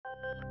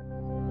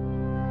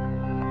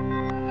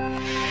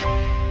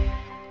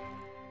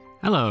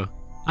Hello,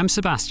 I'm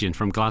Sebastian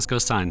from Glasgow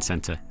Science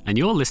Centre, and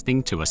you're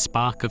listening to A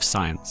Spark of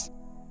Science.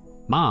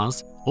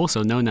 Mars,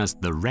 also known as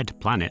the Red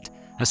Planet,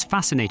 has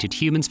fascinated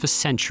humans for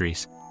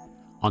centuries.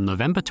 On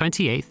November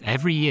 28th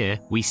every year,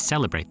 we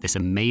celebrate this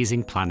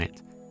amazing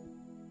planet.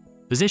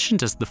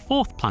 Positioned as the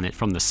fourth planet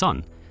from the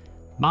Sun,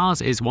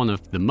 Mars is one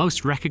of the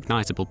most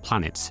recognisable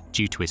planets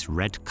due to its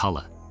red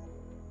colour.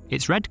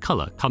 Its red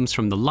colour comes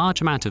from the large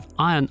amount of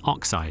iron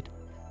oxide,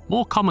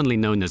 more commonly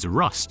known as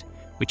rust,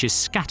 which is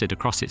scattered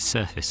across its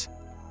surface.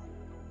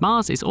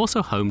 Mars is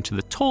also home to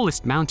the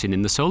tallest mountain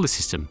in the solar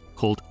system,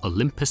 called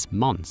Olympus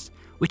Mons,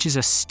 which is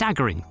a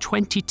staggering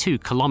 22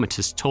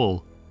 kilometres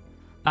tall.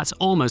 That's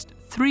almost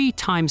 3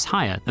 times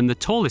higher than the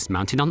tallest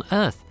mountain on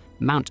Earth,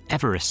 Mount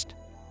Everest.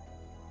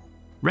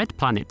 Red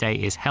Planet Day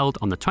is held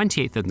on the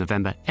 28th of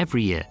November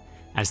every year,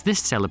 as this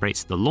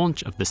celebrates the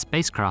launch of the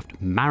spacecraft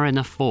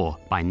Mariner 4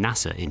 by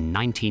NASA in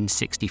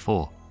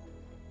 1964.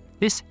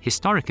 This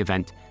historic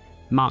event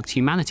marked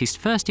humanity's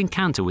first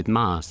encounter with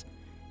Mars,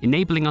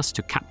 enabling us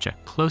to capture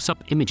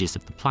close-up images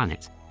of the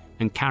planet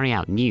and carry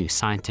out new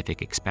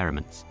scientific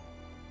experiments.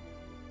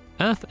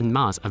 Earth and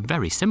Mars are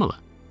very similar.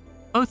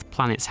 Both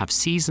planets have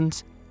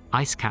seasons,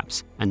 ice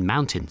caps, and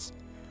mountains,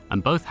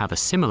 and both have a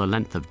similar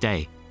length of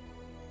day.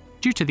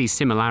 Due to these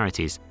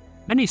similarities,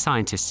 many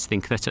scientists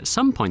think that at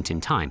some point in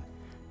time,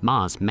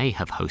 Mars may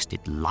have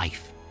hosted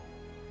life.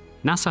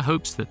 NASA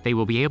hopes that they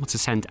will be able to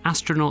send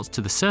astronauts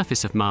to the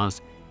surface of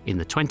Mars in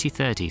the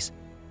 2030s,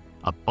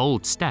 a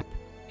bold step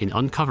in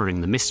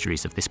uncovering the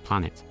mysteries of this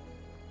planet.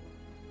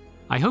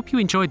 I hope you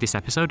enjoyed this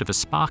episode of A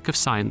Spark of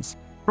Science,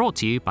 brought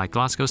to you by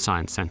Glasgow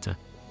Science Centre.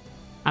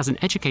 As an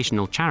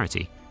educational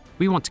charity,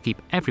 we want to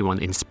keep everyone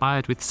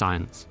inspired with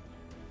science.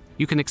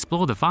 You can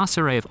explore the vast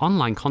array of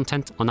online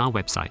content on our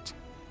website,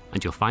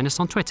 and you'll find us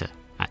on Twitter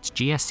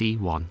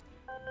 @GSE1.